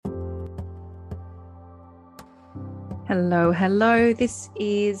Hello, hello. This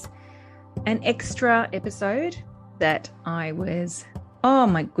is an extra episode that I was, oh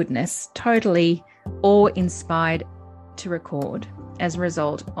my goodness, totally awe-inspired to record as a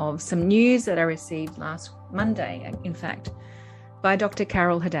result of some news that I received last Monday, in fact, by Dr.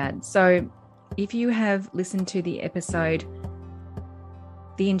 Carol Haddad. So if you have listened to the episode,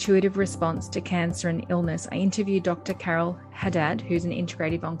 The Intuitive Response to Cancer and Illness, I interviewed Dr. Carol Haddad, who's an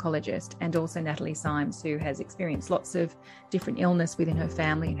integrative oncologist, and also Natalie Symes, who has experienced lots of different illness within her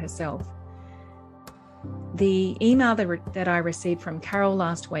family and herself. The email that I received from Carol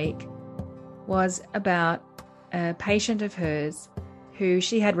last week was about a patient of hers who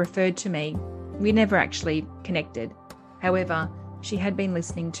she had referred to me. We never actually connected. However, she had been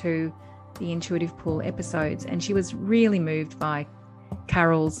listening to the Intuitive Pool episodes, and she was really moved by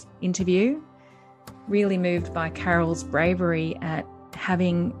Carol's interview, really moved by Carol's bravery at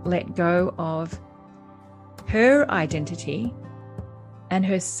having let go of her identity and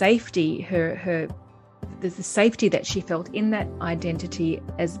her safety, the safety that she felt in that identity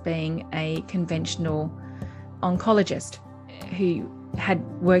as being a conventional oncologist who had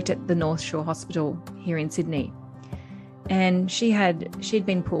worked at the North Shore Hospital here in Sydney. And she'd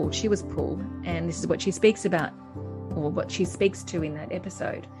been pulled, she was pulled, and this is what she speaks about, or what she speaks to in that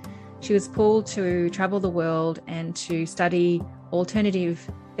episode. She was pulled to travel the world and to study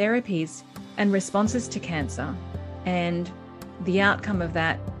alternative therapies and responses to cancer. And the outcome of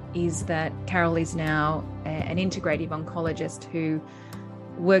that is that Carol is now an integrative oncologist who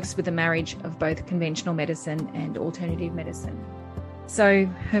works with the marriage of both conventional medicine and alternative medicine. So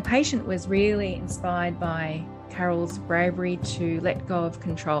her patient was really inspired by Carol's bravery to let go of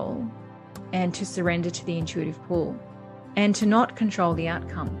control and to surrender to the intuitive pull and to not control the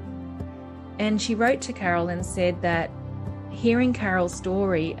outcome. And she wrote to Carol and said that hearing Carol's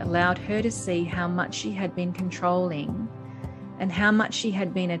story allowed her to see how much she had been controlling and how much she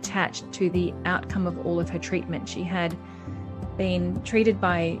had been attached to the outcome of all of her treatment. She had been treated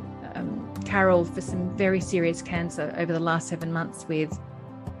by Carol for some very serious cancer over the last 7 months with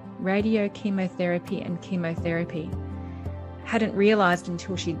radio, chemotherapy and chemotherapy. Hadn't realised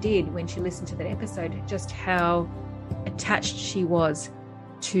until she did, when she listened to that episode, just how attached she was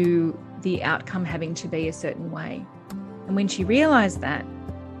to the outcome having to be a certain way. And when she realised that,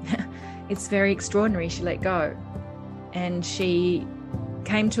 it's very extraordinary. She let go. And she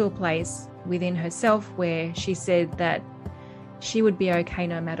came to a place within herself where she said that she would be okay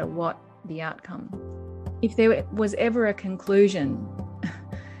no matter what the outcome. If there was ever a conclusion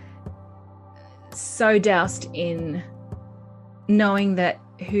so doused in knowing that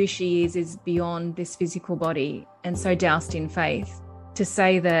who she is beyond this physical body, and so doused in faith, to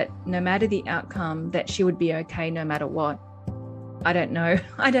say that no matter the outcome, that she would be okay no matter what. I don't know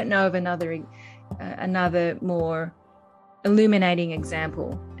of another more illuminating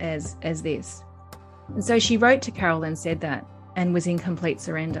example as this. And so she wrote to Carol and said that, and was in complete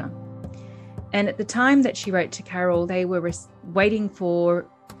surrender. And at the time that she wrote to Carol, they were waiting for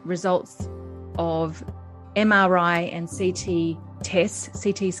results of MRI and CT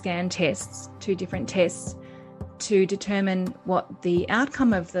scan tests, 2 different tests, to determine what the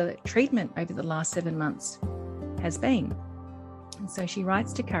outcome of the treatment over the last 7 months has been. And so she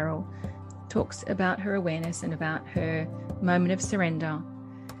writes to Carol, talks about her awareness and about her moment of surrender.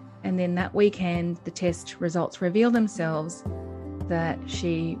 And then that weekend, the test results reveal themselves that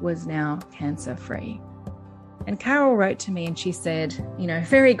she was now cancer-free. And Carol wrote to me and she said,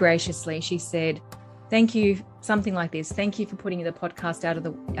 very graciously, she said, "Thank you," something like this, "Thank you for putting the podcast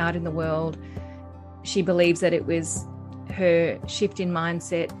out in the world." She believes that it was her shift in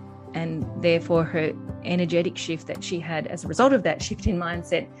mindset and therefore her energetic shift that she had as a result of that shift in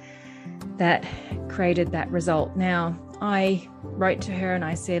mindset that created that result. Now, I wrote to her and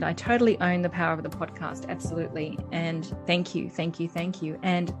I said, I totally own the power of the podcast, absolutely. And thank you.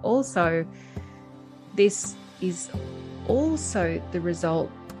 And also, this is also the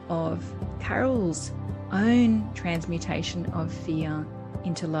result of Carol's own transmutation of fear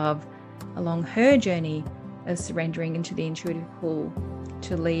into love along her journey of surrendering into the intuitive pull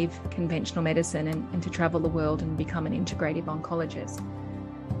to leave conventional medicine and to travel the world and become an integrative oncologist.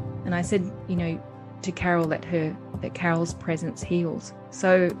 And I said, to Carol that Carol's presence heals.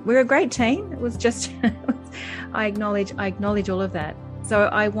 So we're a great team. It was just, I acknowledge all of that. So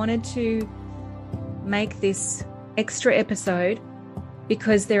I wanted to make this extra episode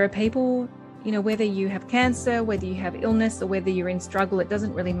because there are people, whether you have cancer, whether you have illness, or whether you're in struggle, it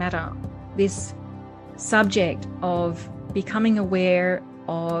doesn't really matter. This subject of becoming aware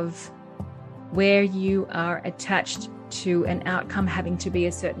of where you are attached to an outcome having to be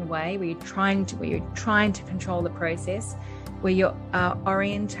a certain way, where you're trying to control the process, where you're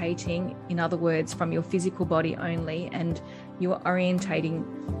orientating, in other words, from your physical body only, and you're orientating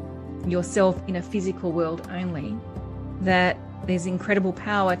yourself in a physical world only, that there's incredible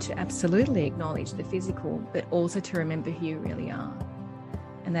power to absolutely acknowledge the physical, but also to remember who you really are.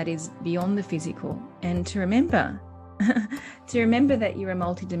 And that is beyond the physical. And to remember, to remember that you're a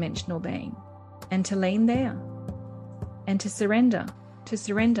multidimensional being, and to lean there, and to surrender,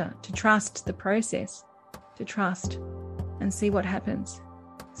 to trust the process, to trust and see what happens.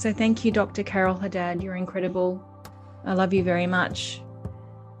 So thank you, Dr. Carol Haddad. You're incredible. I love you very much.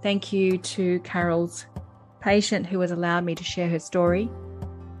 Thank you to Carol's patient who has allowed me to share her story.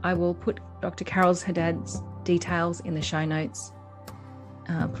 I will put Dr. Carol Haddad's details in the show notes.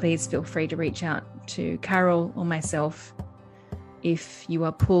 Please feel free to reach out to Carol or myself if you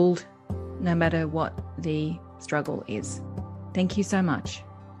are pulled, no matter what the struggle is. Thank you so much.